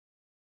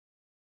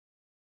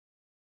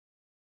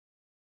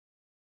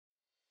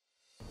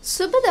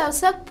සුබ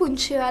දවසක්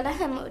පුංචි ඔයාලා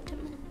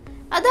හැමෝටම.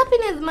 අද අපි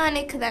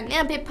නිර්මාණය කරන්නේ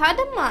අපේ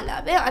පාඩම්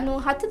මාලාවේ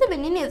 97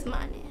 වෙනි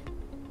නිර්මාණය.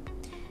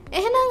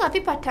 එහෙනම්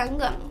අපි පටන්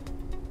ගමු.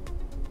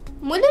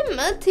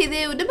 මුලින්ම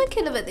තිරේ උඩම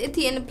කෙළවරේ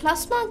තියෙන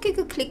ප්ලස් මාක් එක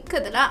ක්ලික්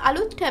කරලා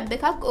අලුත් ටැබ්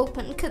එකක්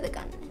ඕපන්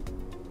කරගන්න.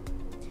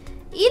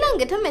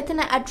 ඊළඟට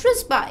මෙතන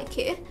ඇඩ්‍රස් බාර්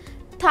එකේ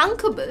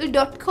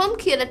thunkable.com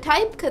කියලා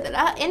ටයිප්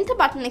කරලා එන්ටර්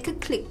බටන් එක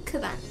ක්ලික්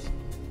කරන්න.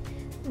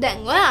 දැන්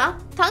ඔයා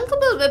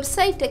Thunkable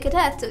වෙබ්සයිට් එකට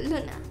ඇතුල්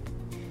වුණා.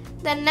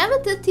 දැන්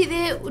නැවත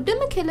තිරේ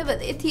උඩම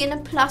කෙළවරේ තියෙන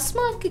ප්ලස්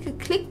මාක් එක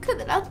ක්ලික්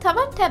කරලා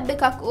තවත් ටැබ්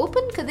එකක්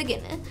ඕපන්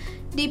කරගෙන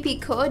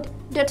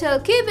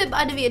dpcode.lk වෙබ්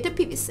අඩවියට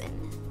පිවිසෙන්න.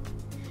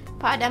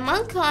 පාඩම්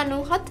අංක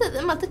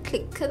 97 මත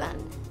ක්ලික් කරන්න.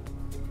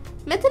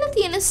 මෙතන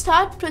තියෙන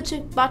start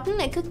project button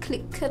එක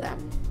ක්ලික්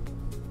කරන්න.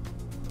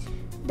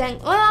 දැන්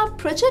ඔයා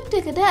project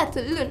එකට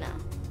ඇතුල් වුණා.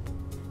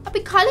 අපි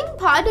කලින්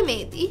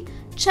පාඩමේදී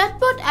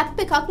chatbot app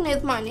එකක්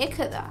නිර්මාණය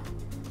කළා.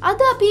 අද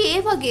අපි ඒ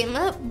වගේම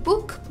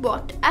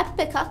bookbot app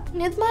එකක්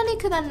නිර්මාණය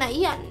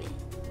කරන්නයි යන්නේ.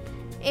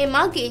 ඒ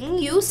මගින්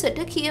යූසර්ට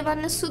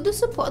කියවන්න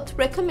සුදුසු පොත්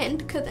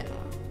රෙකමෙන්ඩ්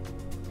කරනවා.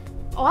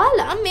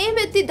 ඔයාලා මේ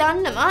වෙද්දි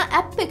දන්නවා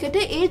app එකට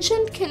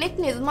ඒජන්ට් කෙනෙක්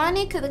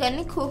නිර්මාණය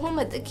කරගන්නේ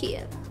කොහොමද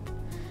කියලා.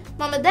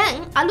 මම දැන්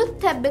අලුත්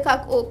ටැබ්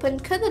එකක් ඕපන්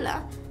කරලා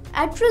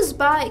address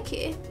bar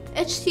එකේ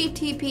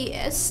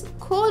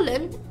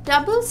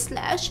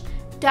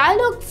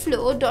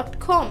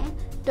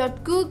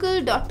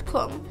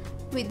https://dialogflow.com.google.com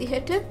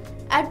විදිහට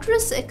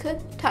ඇඩ්‍රස් එක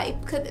ටයිප්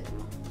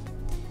කරනවා.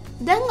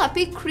 දැන්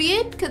අපි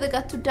ක්‍රියේට්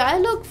කරගත්තු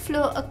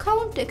Dialogflow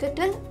account එකට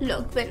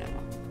ලොග්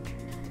වෙනවා.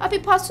 අපි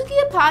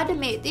පසුගිය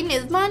පාඩමේදී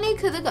නිර්මාණය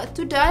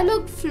කරගත්තු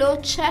Dialogflow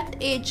chat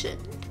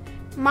agent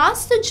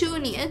Master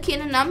Junior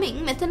කියන නමින්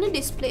මෙතන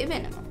ඩිස්ප්ලේ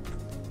වෙනවා.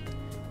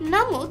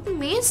 නමුත්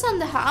මේ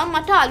සඳහා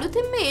මට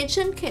අලුතින්ම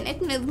ඒජන්ට් කෙනෙක්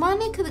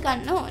නිර්මාණය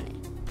කරගන්න ඕනේ.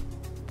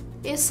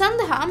 ඒ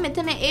සඳහා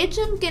මෙතන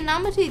ඒජන්ට්ගේ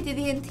නමට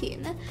ඉදිරියෙන්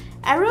තියෙන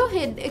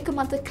arrowhead එක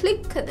මත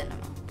ක්ලික් කරනවා.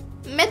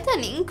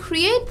 මෙතනින්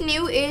create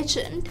new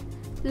agent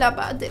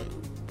ලබා දෙමු.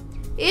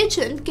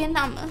 ඒජන්ට්ගේ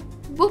නම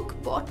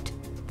bookbot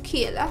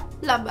කියලා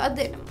ලබා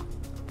දෙනවා.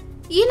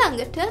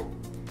 ඊළඟට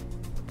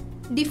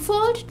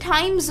default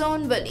time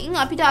zone වලින්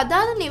අපිට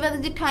අදාළ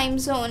නිවැරදි time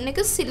zone එක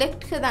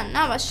select කරන්න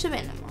අවශ්‍ය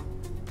වෙනවා.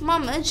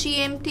 මම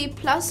GMT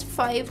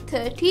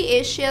 +5:30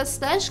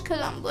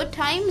 Asia/Colombo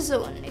time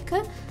zone එක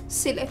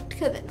select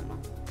කරනවා.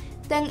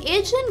 දැන්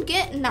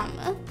ඒජන්ට්ගේ නම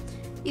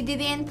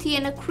ඉදිරියෙන්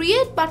තියෙන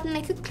create button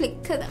එක click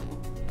කරමු.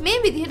 මේ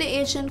විදිහට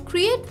ඒජන්ට්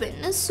ක්‍රියේට්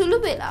වෙන්න සුළු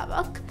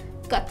වෙලාවක්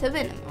ගත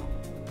වෙනවා.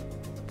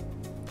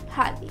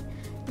 හරි.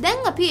 දැන්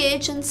අපි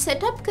ඒජන්ට්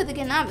සෙටප්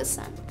කරගෙන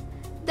අවසන්.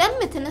 දැන්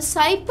මෙතන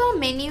sidebar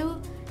menu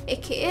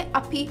එකේ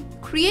අපි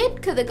ක්‍රියේට්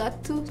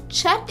කරගත්තු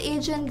chat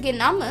ඒජන්ට්ගේ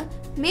නම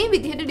මේ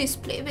විදිහට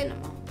ඩිස්ප්ලේ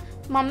වෙනවා.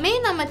 මම මේ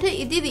නමට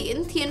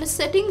ඉදිරියෙන් තියෙන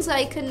settings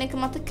icon එක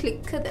මත ක්ලික්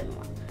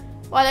කරනවා.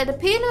 ඔයාලට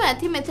පේනවා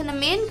ඇති මෙතන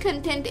main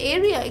content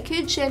area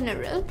එකේ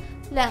general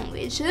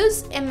languages,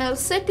 ML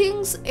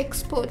settings,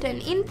 export and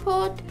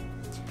import,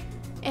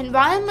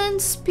 environment,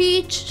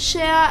 speech,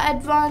 share,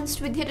 advanced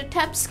විදිහට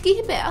tabs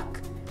කිහිපයක්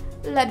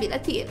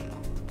ලැබිලා තියෙනවා.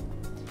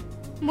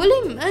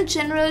 මුලින්ම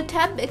general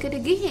tab එකට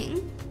ගිහින්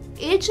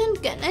agent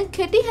ගැන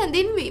කෙටි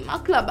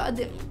හැඳින්වීමක් ලබා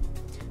දෙමු.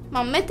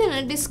 මම මෙතන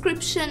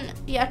description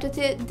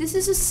යටතේ this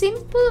is a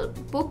simple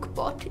book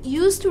bot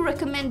used to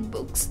recommend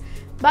books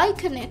by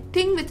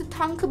connecting with the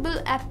Thunkable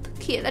app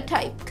කියලා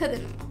type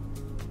කරනවා.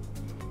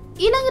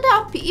 ඊළඟට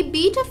අපි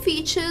beta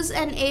features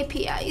and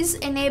APIs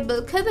enable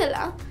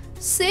කරලා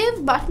save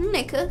button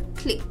එක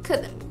click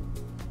කරමු.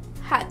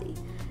 හරි.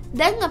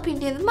 දැන් අපි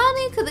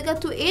නිර්මාණය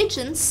කරගත්තු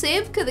agent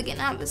save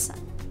කරගෙන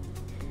අවසන්.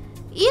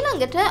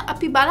 ඊළඟට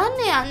අපි බලන්න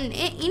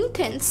යන්නේ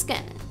intents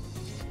ගැන.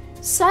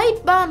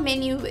 sidebar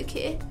menu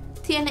එකේ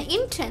තියෙන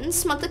intents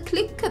මත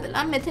click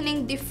කරලා මෙතනින්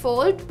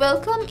default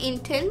welcome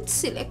intent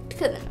select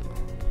කරනවා.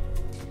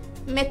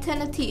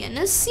 මෙතන තියෙන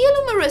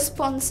සියලුම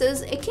responses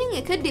එකින්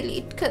එක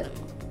delete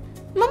කරමු.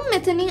 මම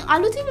මෙතනින්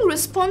අලුතින්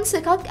response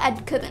එකක් add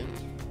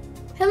කරනවා.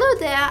 Hello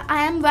there, I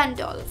am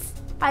Vandolph.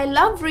 I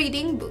love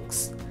reading books.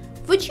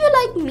 Would you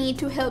like me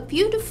to help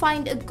you to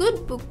find a good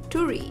book to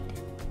read?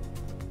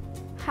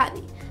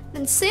 හරි.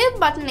 දැන් save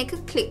button එක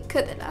click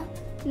කරලා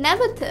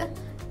නැවත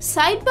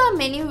sidebar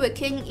menu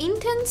එකෙන්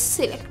intents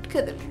select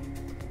කරමු.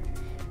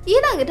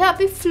 ඊළඟට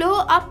අපි flow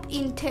up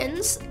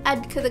intents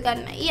add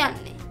කරගන්න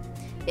යන්නේ.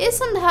 ඒ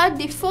සඳහා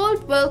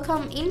default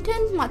welcome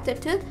intent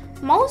මතට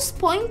mouse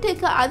point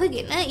එක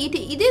අරගෙන ඊට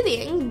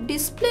ඉදිරියෙන්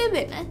display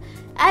වෙන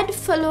add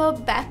follow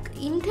back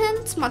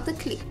intents මත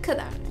click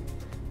කරන්න.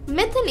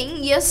 මෙතනින්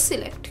yes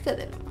select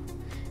කරනවා.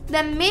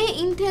 දැන් මේ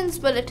intents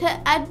වලට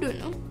add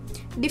වුණු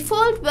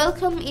default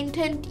welcome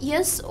intent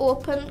yes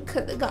open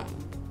කරගමු.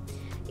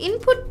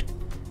 input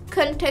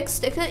context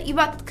එක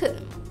ඉවත්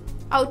කරමු.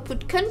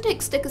 output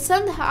context එක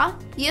සඳහා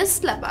yes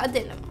ලබා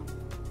දෙනවා.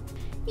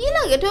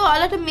 ඊළඟට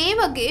ඔයාලට මේ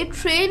වගේ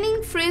training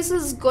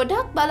phrases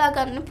ගොඩක් බලා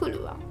ගන්න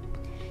පුළුවන්.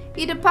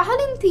 ඊට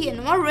පහලින්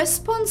තියෙනවා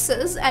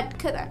responses add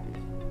කරන්න.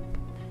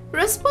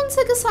 response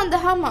එක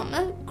සඳහා මම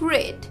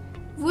great,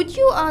 would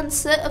you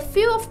answer a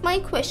few of my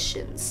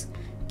questions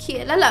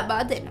කියලා ලබා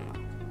දෙනවා.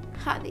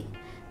 හරි.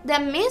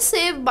 දැන් මේ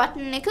save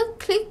button එක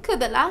click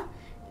කරලා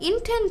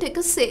intent එක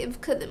save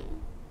කරමු.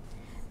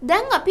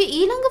 දැන් අපි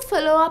ඊළඟ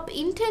follow up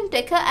intent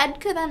එක add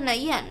කරන්න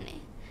යන්නේ.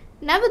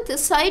 නැවත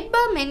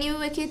sidebar menu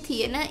එකේ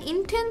තියෙන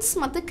intents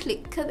මත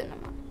click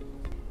කරනවා.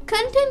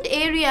 content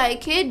area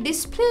එකේ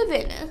display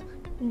වෙන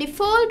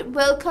default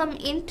welcome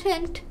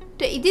intent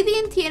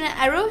ඉදිරියෙන් තියෙන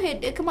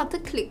arrowhead එක මත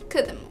click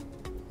කරමු.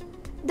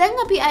 දැන්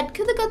අපි add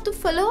කරගත්තු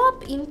follow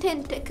up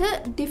intent එක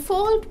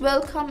default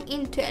welcome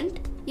intent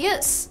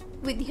yes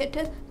විදිහට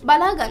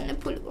බලා ගන්න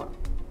පුළුවන්.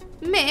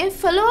 මේ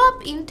follow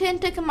up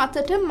intent එක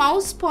මතට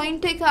mouse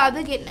pointer එක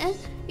අදගෙන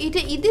ඊට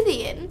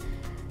ඉදිරියෙන්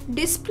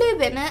display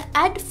වෙන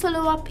add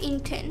follow up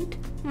intent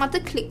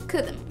මත click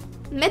කරමු.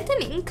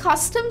 මෙතනින්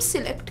custom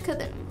select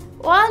කරමු.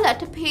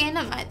 ඔයාලට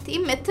පේනවා ඇති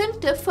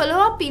මෙතනට follow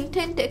up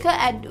intent එක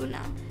add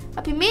වුණා.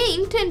 අපි මේ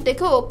intent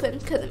එක open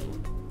කරමු.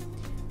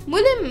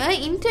 මුලින්ම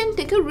intent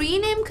එක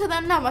rename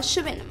කරන්න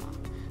අවශ්‍ය වෙනවා.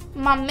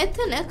 මම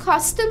මෙතන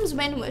customs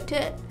වෙනුවට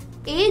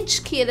age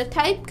කියලා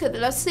type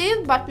කරලා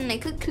save button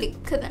එක click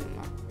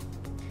කරනවා.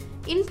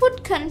 input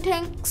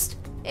context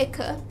එක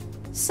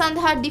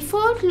සඳහා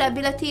default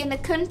ලැබිලා තියෙන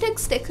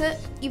context එක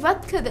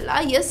ඉවත් කරලා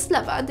yes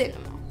ලබා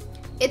දෙනවා.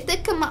 ඒත්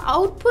එක්කම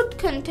output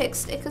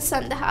context එක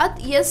සඳහාත්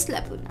yes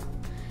ලැබුණා.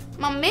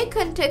 මම මේ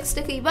context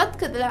එක ඉවත්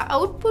කරලා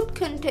output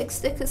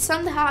context එක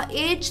සඳහා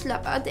age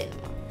ලබා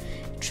දෙනවා.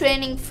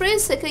 training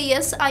phrase එක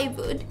yes I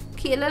would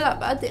කියලා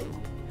ලබා දෙමු.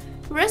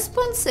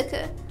 response එක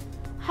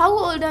how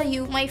old are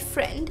you my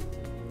friend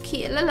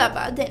කියලා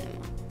ලබා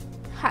දෙනවා.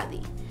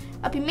 හරි.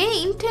 අපි මේ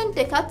intent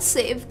එකත්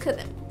save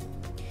කරමු.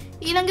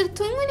 ඊළඟට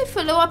තුන්වෙනි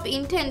follow up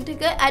intent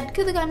එක add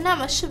කරගන්න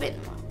අවශ්‍ය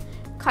වෙනවා.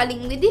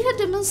 කලින්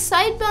විදිහටම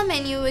sidebar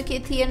menu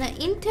එකේ තියෙන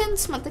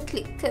intents මත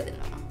click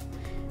කරනවා.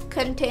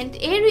 content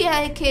area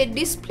එකේ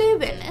display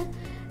වෙන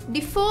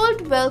default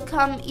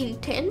welcome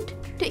intent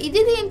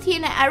ඉදිරියෙන්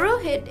තියෙන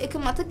arrowhead එක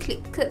මත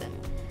click කරමු.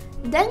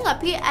 දැන්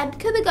අපි add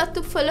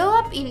කරගත්තු follow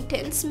up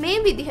intents මේ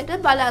විදිහට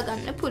බලා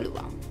ගන්න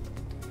පුළුවන්.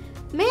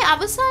 මේ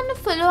අවසාන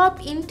follow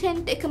up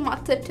intent එක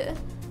මතට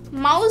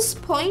mouse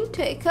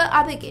pointer එක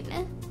අරගෙන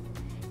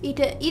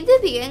ඊට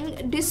ඉදිරියෙන්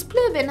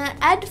display වෙන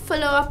add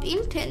follow up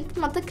intent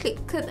මත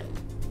click කරමු.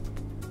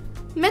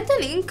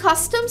 මෙතනින්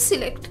custom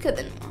select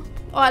කරනවා.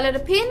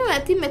 ඔයාලට පේනවා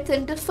ඇති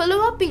මෙතනට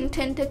follow up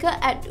intent එක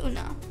add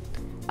වුණා.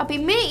 අපි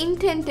මේ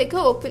intent එක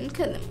open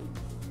කරමු.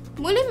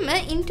 මුලින්ම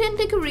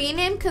intent එක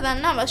rename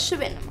කරන්න අවශ්‍ය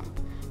වෙනවා.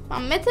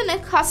 මම මෙතන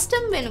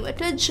custom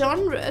වෙනුවට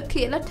genre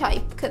කියලා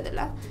type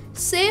කරලා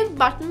save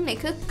button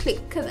එක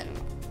click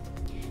කරනවා.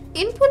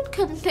 input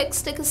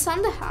context එක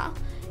සඳහා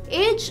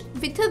age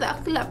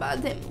විතරක් ලබා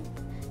දෙමු.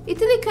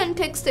 ඉතිරි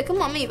context එක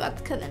මම ඉවත්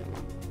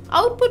කරනවා.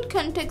 output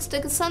context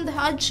එක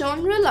සඳහා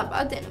genre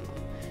ලබා දෙනවා.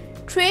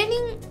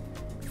 training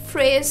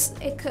phrase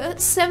එක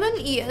 7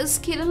 years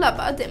කියලා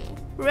ලබා දෙමු.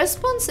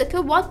 response එක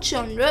what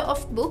genre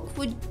of book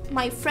would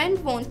my friend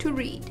want to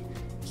read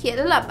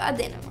කියලා ලබා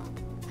දෙනවා.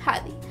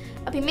 හරි.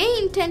 අපි මේ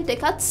intent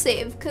එකත්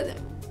save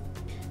කරමු.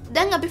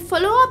 දැන් අපි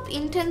follow up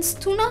intents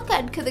 3ක්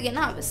add කරගෙන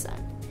අවසන්.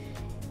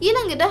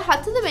 ඊළඟට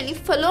 4වෙනි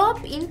follow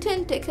up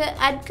intent එක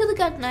add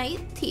කරගන්නයි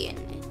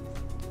තියෙන්නේ.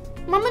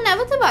 මම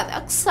නැවත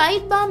වරක්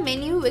sidebar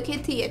menu එකේ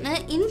තියෙන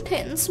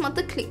intents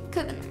මත click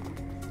කරනවා.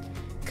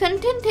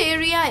 content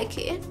area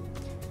එකේ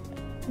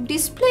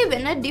display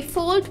වෙන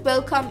default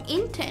welcome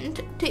intent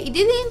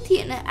ඉදිරියෙන්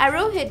තියෙන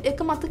arrowhead එක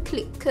මත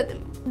click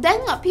කරමු.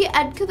 දැන් අපි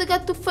add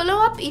කරගත්තු follow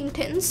up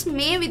intents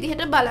මේ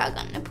විදිහට බලා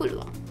ගන්න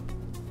පුළුවන්.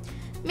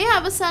 මේ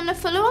අවසාන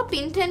follow up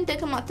intent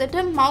එක මතට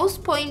mouse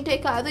pointer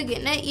එක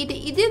අරගෙන ඊට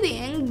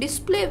ඉදිරියෙන්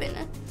display වෙන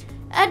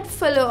add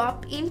follow up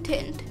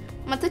intent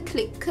මත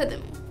click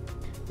කරමු.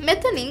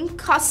 මෙතනින්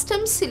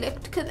custom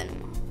select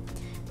කරනවා.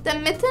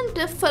 දැන් මෙතනට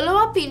follow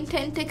up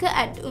intent එක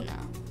add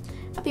වුණා.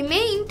 අපි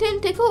මේ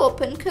intent එක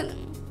open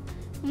කරමු.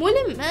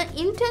 මුලින්ම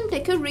intent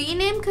එක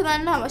rename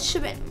කරන්න අවශ්‍ය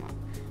වෙනවා.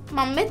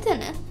 මම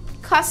මෙතන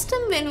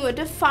custom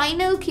වෙනුවට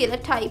final කියලා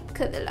type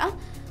කරලා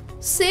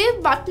save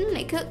button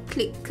එක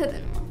click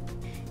කරනවා.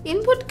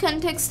 input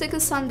context එක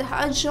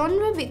සඳහා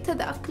genre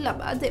විතරක්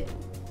ලබා දෙමු.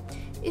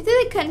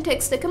 ඉතිරි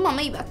context එක මම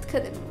ඉවත්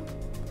කරනවා.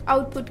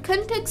 output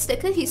context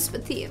එක හිස්ව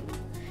තියමු.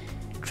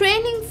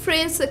 training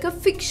phrase එක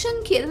fiction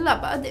කියලා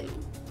ලබා දෙමු.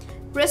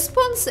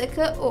 response එක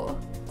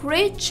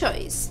great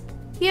choice.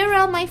 Here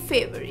are my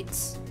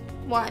favorites.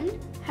 1.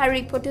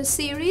 Harry Potter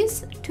series.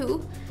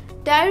 2.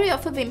 Diary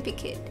of a Wimpy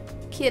Kid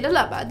කියලා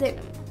ලබා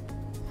දෙනවා.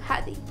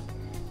 හරි.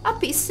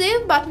 අපි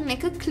save button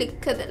එක click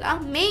කරලා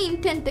මේ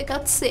intent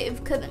එකත් save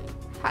කරමු.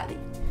 හරි.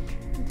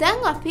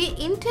 දැන් අපි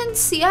intent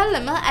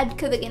සියල්ලම add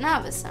කරගෙන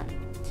අවසන්.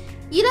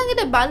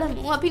 ඊළඟට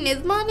බලමු අපි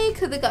නිර්මාණය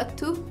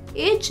කරගත්තු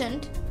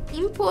agent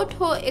import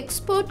හෝ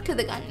export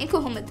කරගන්නේ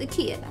කොහොමද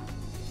කියලා.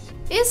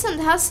 ඒ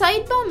සඳහා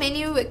sidebar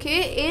menu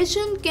එකේ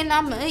agent ගේ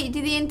නම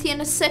ඉදිරියෙන්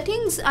තියෙන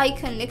settings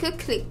icon එක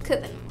click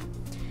කරනවා.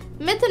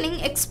 මෙතනින්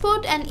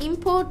export and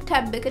import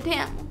tab එකට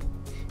යමු.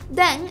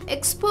 දැන්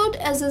export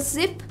as a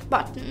zip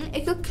button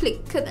එක click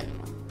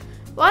කරනවා.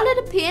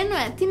 ඔයාලට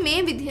පේනවා ඇති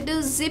මේ විදිහට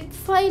zip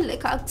file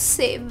එකක්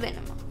save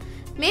වෙනවා.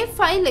 මේ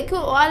file එක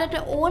ඔයාලට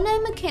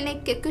ඕනෑම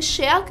කෙනෙක් එක්ක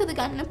share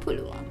කරගන්න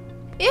පුළුවන්.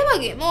 ඒ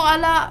වගේම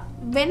ඔයාලා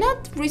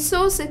වෙනත්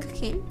රිසෝස්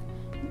එකකින්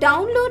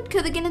ඩවුන්ලෝඩ්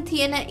කරගෙන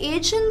තියෙන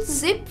agent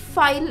zip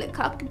ෆයිල්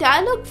එකක්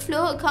dialog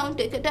flow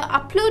account එකට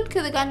අප්ලෝඩ්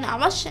කරගන්න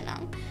අවශ්‍ය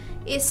නම්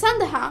ඒ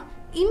සඳහා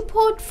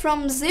import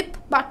from zip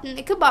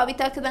button එක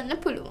භාවිතා කරන්න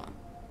පුළුවන්.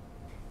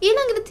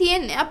 ඊළඟට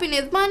තියෙන්නේ අපි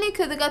නිර්මාණය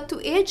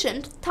කරගත්තු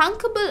agent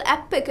Thunkable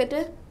app එකට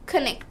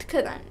connect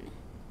කරන්න.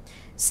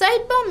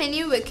 sidebar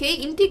menu එකේ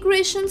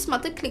integrations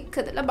මත click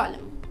කරලා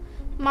බලමු.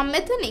 මම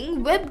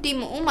මෙතනින් web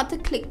demo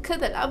මත click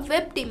කරලා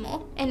web demo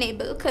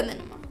enable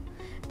කරනවා.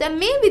 දැන්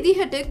මේ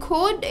විදිහට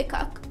code එකක්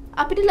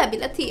අපිට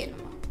ලැබිලා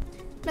තියෙනවා.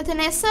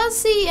 මෙතන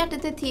SRC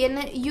යටතේ තියෙන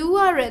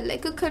URL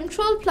එක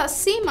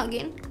Ctrl+C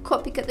මගින්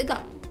copy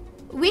කරගමු.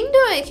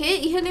 window එකේ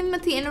ඉහළින්ම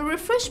තියෙන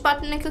refresh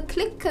button එක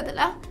click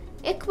කරලා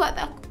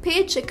එක්වරක්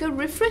page එක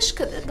refresh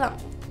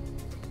කරගමු.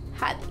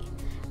 හරි.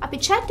 අපි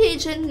chat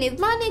agent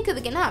නිර්මාණය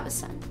කරගෙන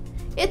අවසන්.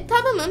 ඒත්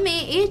තවම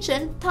මේ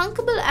agent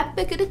Thunkable app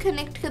එකට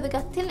connect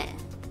කරගත්තේ නැහැ.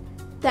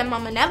 දැන්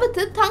මම නැවත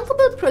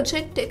Thunkable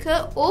project එක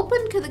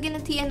open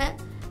කරගෙන තියෙන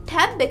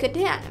tab එකට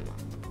යනවා.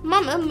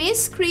 මම මේ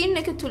screen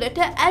එක තුලට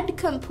add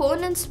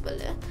components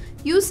වල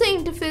user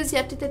interface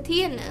යටතේ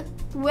තියෙන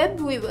web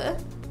viewer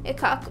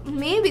එකක්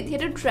මේ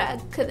විදිහට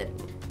drag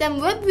කරනවා. දැන්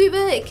web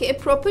viewer එකේ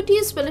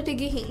properties වලට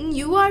ගිහින්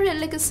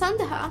URL එක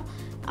සඳහා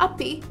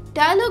අපි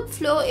dialog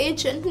flow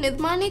agent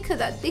නිර්මාණය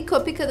කරද්දී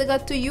copy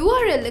කරගත්තු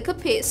URL එක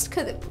paste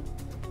කරමු.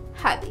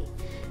 හරි.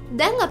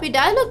 දැන් අපි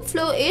dialog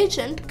flow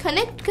agent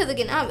connect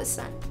කරගෙන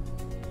අවසන්.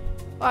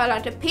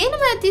 ඔයාලට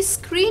පේනවා ඇති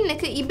screen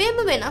එක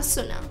ඉබේම වෙනස්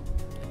වුණා.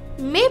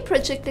 මේ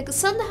project එක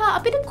සඳහා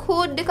අපිට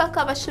code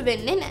එකක් අවශ්‍ය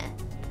වෙන්නේ නැහැ.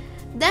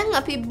 දැන්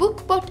අපි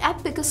bookbot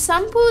app එක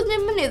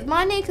සම්පූර්ණයෙන්ම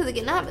නිර්මාණය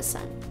කරගෙන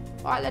අවසන්.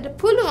 ඔයාලට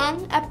පුළුවන්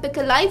app එක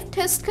live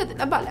test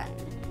කරලා බලන්න.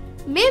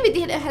 මේ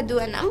විදිහට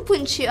හැදුවා නම්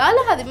පුංචි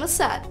ඔයාලා හරිම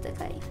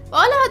සාර්ථකයි.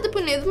 ඔයාලා හදපු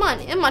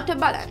නිර්මාණය මට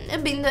බලන්න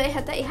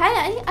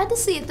 076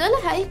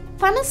 812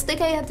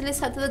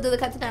 5244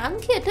 දුරකථන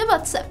අංකයට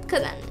WhatsApp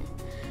කරන්න.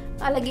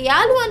 ඔයාලගේ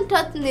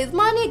යාළුවන්ටත්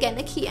නිර්මාණය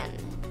ගැන කියන්න.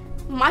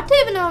 මට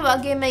එවනවා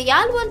වගේම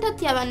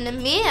යාළුවන්ටත් යවන්න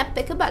මේ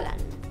app එක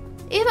බලන්න.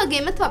 ඒ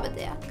වගේම තව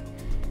දෙයක්.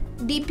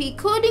 DP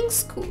Coding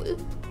School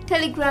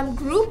Telegram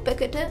group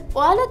එකට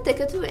ඔයාලත්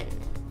එකතු වෙන්න.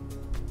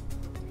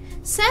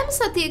 සෑම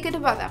සතියකට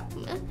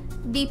වරක්ම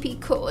DP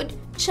Code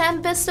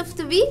Champ Best of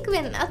the Week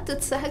වෙන්නත්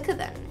උත්සාහ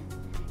කරන්න.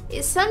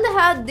 ඒ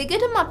සඳහා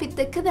දිගටම අපිත්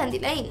එක්ක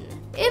රැඳිලා ඉන්න.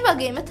 ඒ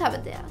වගේම තව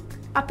දෙයක්.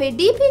 අපේ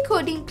DP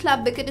Coding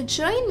Club එකට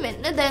join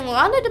වෙන්න දැන්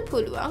ඔයාලට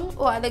පුළුවන්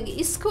ඔයාලගේ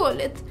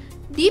ඉස්කෝලෙත්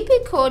DP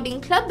Coding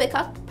Club එකක්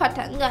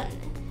පටන් ගන්න.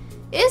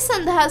 ඒ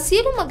සඳහා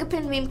සියලු මඟ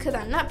පෙන්වීම්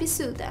කරන්න අපි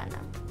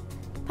සූදානම්.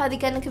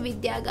 පරිගණක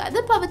විද්‍යාගාර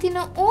පවතින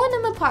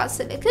ඕනම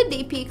පාසලක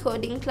DP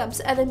Coding Clubs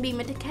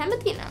ආරම්භීමට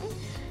කැමති නම්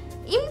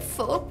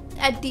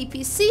info@dpcc.lk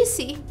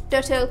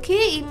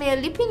email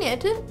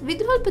ලිපිනයට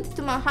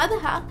විදුහල්පතිතුමා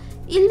හරහා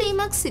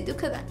ඉල්ලීමක් සිදු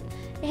කරන්න.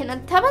 එහෙනම්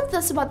තවත්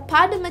රසවත්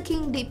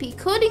පාඩමකින් DP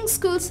Coding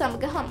School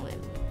සමග හමු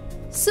වෙමු.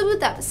 සුබ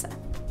දවසක්.